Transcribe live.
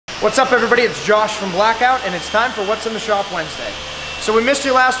What's up, everybody? It's Josh from Blackout, and it's time for What's in the Shop Wednesday. So we missed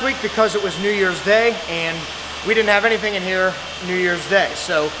you last week because it was New Year's Day, and we didn't have anything in here New Year's Day.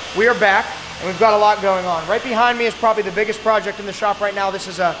 So we are back, and we've got a lot going on. Right behind me is probably the biggest project in the shop right now. This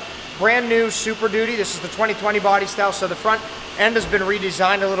is a brand new Super Duty. This is the 2020 body style, so the front end has been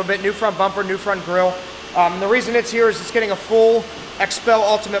redesigned a little bit. New front bumper, new front grille. The reason it's here is it's getting a full XPEL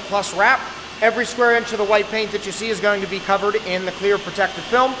Ultimate Plus wrap. Every square inch of the white paint that you see is going to be covered in the clear protective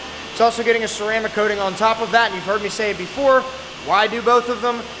film. It's also getting a ceramic coating on top of that, and you've heard me say it before. Why do both of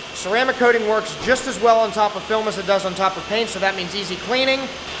them? Ceramic coating works just as well on top of film as it does on top of paint, so that means easy cleaning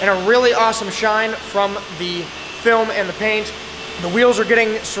and a really awesome shine from the film and the paint. The wheels are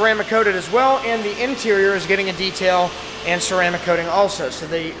getting ceramic coated as well, and the interior is getting a detail and ceramic coating also. So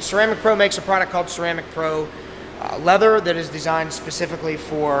the CeramicPro makes a product called CeramicPro leather that is designed specifically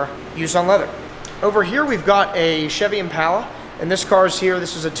for use on leather. Over here we've got a Chevy Impala, and this car is here.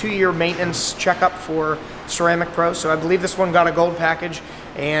 This is a 2-year maintenance checkup for CeramicPro, so I believe this one got a gold package,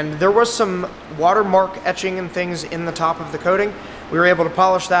 and there was some watermark etching and things in the top of the coating. We were able to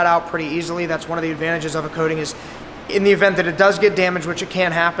polish that out pretty easily. That's one of the advantages of a coating, is in the event that it does get damaged, which it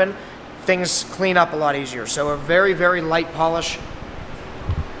can happen, things clean up a lot easier. So a very, very light polish.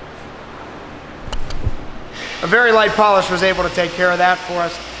 A very light polish was able to take care of that for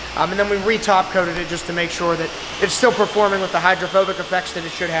us. And then we re-top coated it just to make sure that it's still performing with the hydrophobic effects that it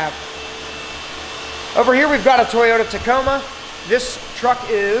should have. Over here we've got a Toyota Tacoma. This truck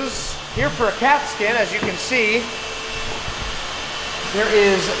is here for a cat skin, as you can see. There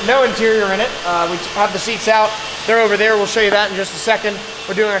is no interior in it. We have the seats out. They're over there. We'll show you that in just a second.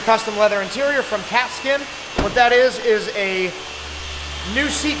 We're doing a custom leather interior from cat skin. What that is a new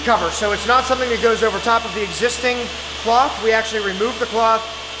seat cover. So it's not something that goes over top of the existing cloth. We actually remove the cloth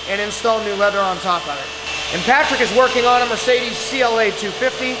and install new leather on top of it. And Patrick is working on a Mercedes CLA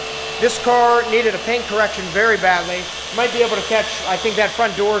 250. This car needed a paint correction very badly. Might be able to catch, I think that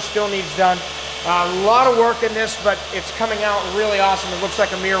front door still needs done. A lot of work in this, but it's coming out really awesome. It looks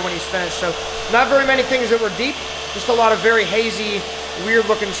like a mirror when he's finished. So not very many things that were deep, just a lot of very hazy, weird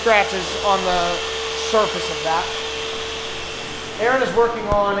looking scratches on the surface of that. Aaron is working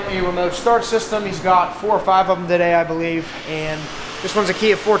on a remote start system. He's got 4 or 5 of them today, I believe, and this one's a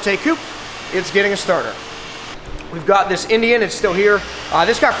Kia Forte Coupe. It's getting a starter. We've got this Indian, it's still here.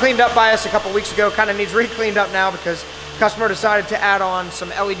 This got cleaned up by us a couple weeks ago, kind of needs re-cleaned up now because the customer decided to add on some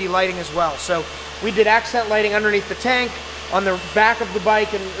LED lighting as well. So we did accent lighting underneath the tank, on the back of the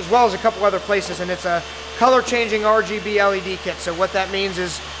bike, and as well as a couple other places, and it's a color changing RGB LED kit. So what that means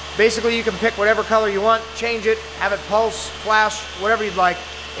is basically you can pick whatever color you want, change it, have it pulse, flash, whatever you'd like.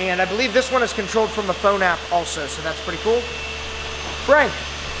 And I believe this one is controlled from the phone app also, so that's pretty cool. Frank.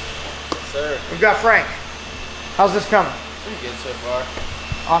 Yes, sir. We've got Frank. How's this coming? Pretty good so far.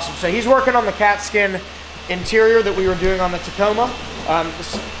 Awesome. So he's working on the cat skin interior that we were doing on the Tacoma.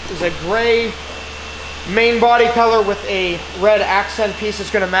 This is a gray main body color with a red accent piece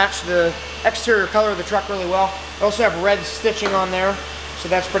that's going to match the exterior color of the truck really well. We also have red stitching on there, so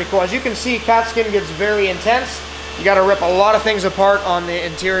that's pretty cool. As you can see, cat skin gets very intense. You got to rip a lot of things apart on the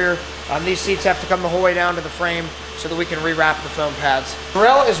interior. These seats have to come the whole way down to the frame so that we can rewrap the foam pads.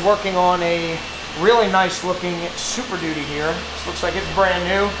 Terrell is working on a really nice looking Super Duty here. This looks like it's brand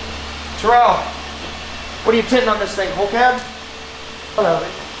new. Terrell, what are you tinting on this thing? Whole cab? Hello.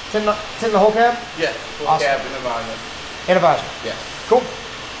 Tin the whole cab? Yes, whole awesome. cab and a visor. And a visor? Yes. Cool.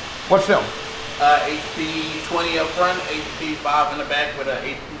 What film? HP 20 up front, HP 5 in the back with a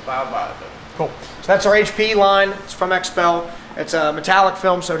HP 5 visor. Cool. So that's our HP line. It's from XPEL. It's a metallic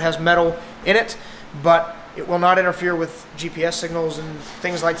film, so it has metal in it, but it will not interfere with GPS signals and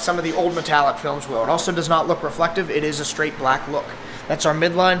things like some of the old metallic films will. It also does not look reflective. It is a straight black look. That's our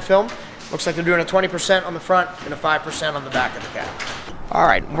midline film. Looks like they're doing a 20% on the front and a 5% on the back of the cab. All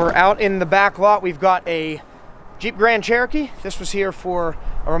right, we're out in the back lot. We've got a Jeep Grand Cherokee. This was here for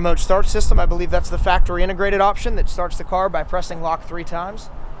a remote start system. I believe that's the factory integrated option that starts the car by pressing lock 3 times.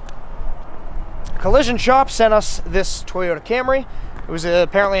 Collision Shop sent us this Toyota Camry. It was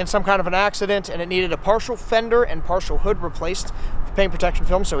apparently in some kind of an accident, and it needed a partial fender and partial hood replaced with paint protection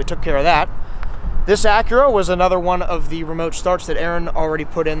film, so we took care of that. This Acura was another one of the remote starts that Aaron already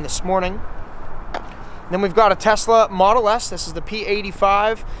put in this morning. Then we've got a Tesla Model S. This is the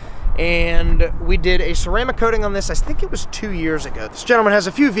P85, and we did a ceramic coating on this. I think it was 2 years ago. This gentleman has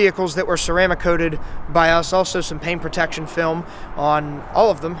a few vehicles that were ceramic coated by us, also some paint protection film on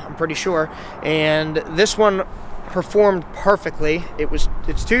all of them, I'm pretty sure. And this one performed perfectly.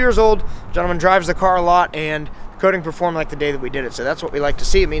 It's 2 years old. The gentleman drives the car a lot, and the coating performed like the day that we did it. So that's what we like to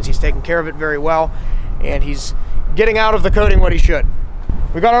see. It means he's taking care of it very well, and he's getting out of the coating what he should.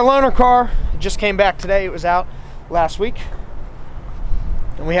 We got our loaner car. It just came back today. It was out last week.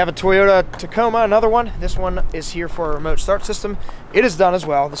 And we have a Toyota Tacoma, another one. This one is here for a remote start system. It is done as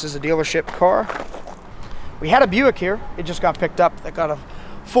well. This is a dealership car. We had a Buick here. It just got picked up. That got a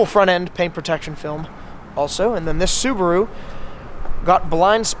full front end paint protection film also. And then this Subaru got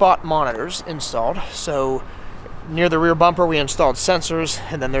blind spot monitors installed. So near the rear bumper we installed sensors,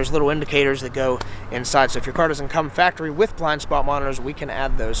 and then there's little indicators that go inside. So if your car doesn't come factory with blind spot monitors, we can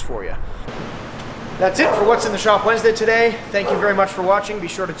add those for you. That's it for What's in the Shop Wednesday today. Thank you very much for watching. Be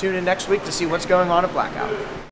sure to tune in next week to see what's going on at Blackout.